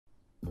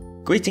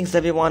Greetings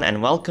everyone and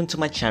welcome to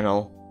my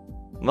channel.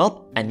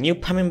 Well, a new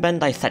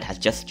Permanent Bandai set has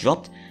just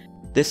dropped,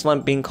 this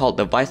one being called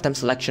the Vistamps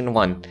Selection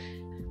 1.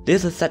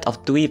 This is a set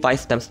of 3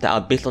 Vistamps that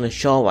are based on the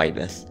Showa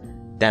Riders,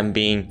 them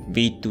being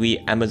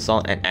V3,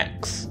 Amazon and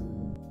X.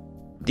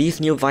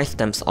 These new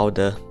Vistamps are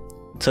the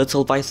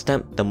Turtle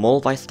Vistamp, the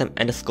Mole Vistamp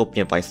and the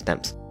Scorpion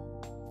Vistamps.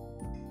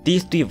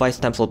 These 3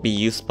 Vistamps will be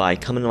used by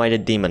Kamen Rider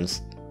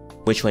Demons,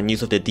 which when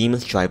used with the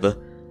Demon's driver,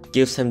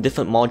 gives him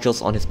different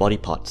modules on his body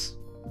parts.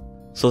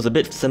 So it's a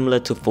bit similar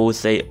to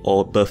Forze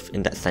or Birth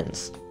in that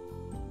sense.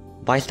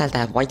 Vistamps that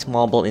have white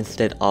marble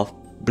instead of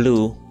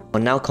blue are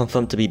now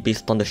confirmed to be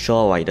based on the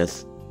Showa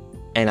Riders,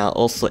 and are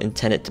also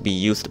intended to be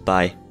used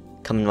by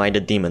Kamen Rider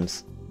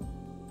Demons.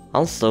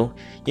 Also,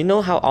 you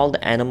know how all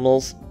the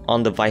animals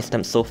on the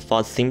Vistamp so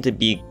far seem to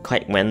be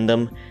quite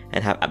random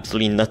and have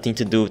absolutely nothing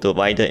to do with the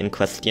rider in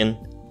question?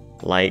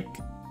 Like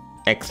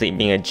X8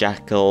 being a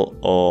jackal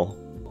or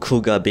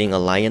Kuga being a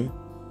lion?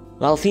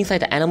 Well, it seems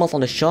like the animals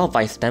on the Showa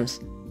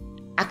Vistamps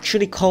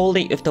actually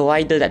correlate with the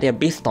rider that they are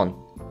based on.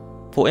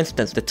 For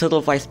instance, the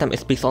Turtle Vistamp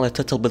is based on the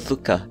Turtle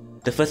Bazooka,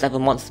 the first ever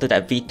monster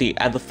that V3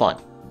 ever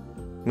fought.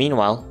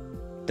 Meanwhile,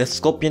 the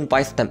Scorpion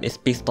Vistamp is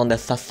based on the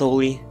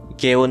Sasori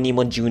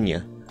Geronimo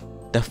Jr.,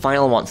 the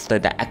final monster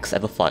that X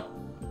ever fought.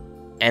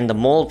 And the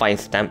Mole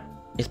Vistamp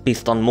is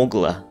based on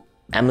Mogura,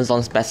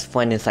 Amazon's best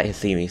friend inside his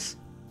series.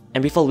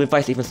 And before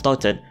Riderverse even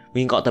started,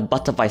 we got the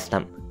Butter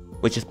Vistamp,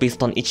 which is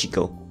based on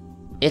Ichigo.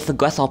 It's a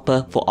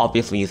grasshopper for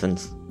obvious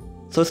reasons.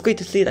 So it's great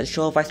to see that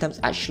Showa Vistamps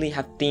actually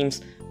have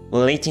themes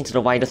relating to the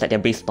riders that they're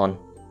based on.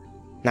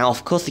 Now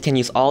of course you can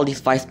use all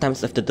these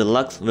Vistamps with the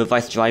deluxe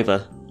Riderverse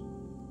driver.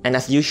 And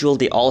as usual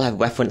they all have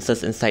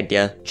references inside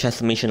their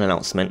transformation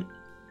announcement,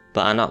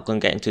 but I'm not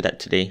going to get into that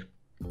today.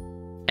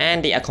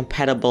 And they are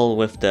compatible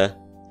with the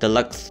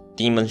deluxe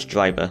Demon's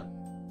driver.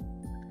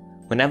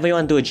 Whenever you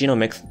want to do a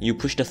genomix, you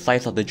push the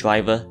size of the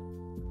driver,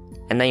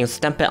 and then you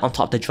stamp it on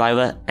top of the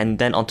driver and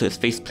then onto its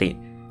faceplate.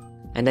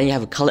 And then you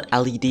have a coloured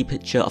LED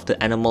picture of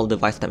the animal the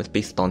Vistamp is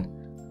based on,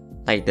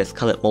 like this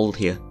coloured mold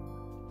here.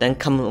 Then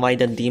Kamen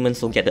Rider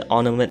Demons will get the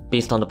ornament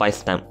based on the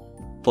Vistamp.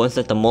 For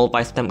instance, the Mole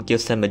Vistamp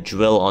gives him a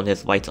drill on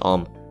his right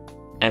arm,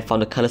 and from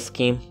the colour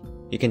scheme,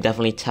 you can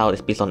definitely tell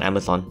it's based on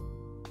Amazon.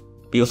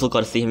 We also got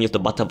to see him use the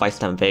Butter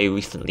Vistamp very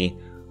recently,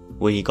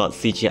 where he got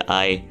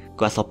CGI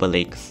grasshopper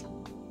legs.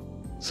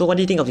 So what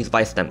do you think of these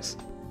Vistamps?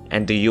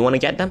 And do you want to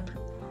get them?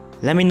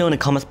 Let me know in the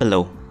comments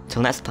below.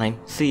 Till next time,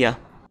 see ya!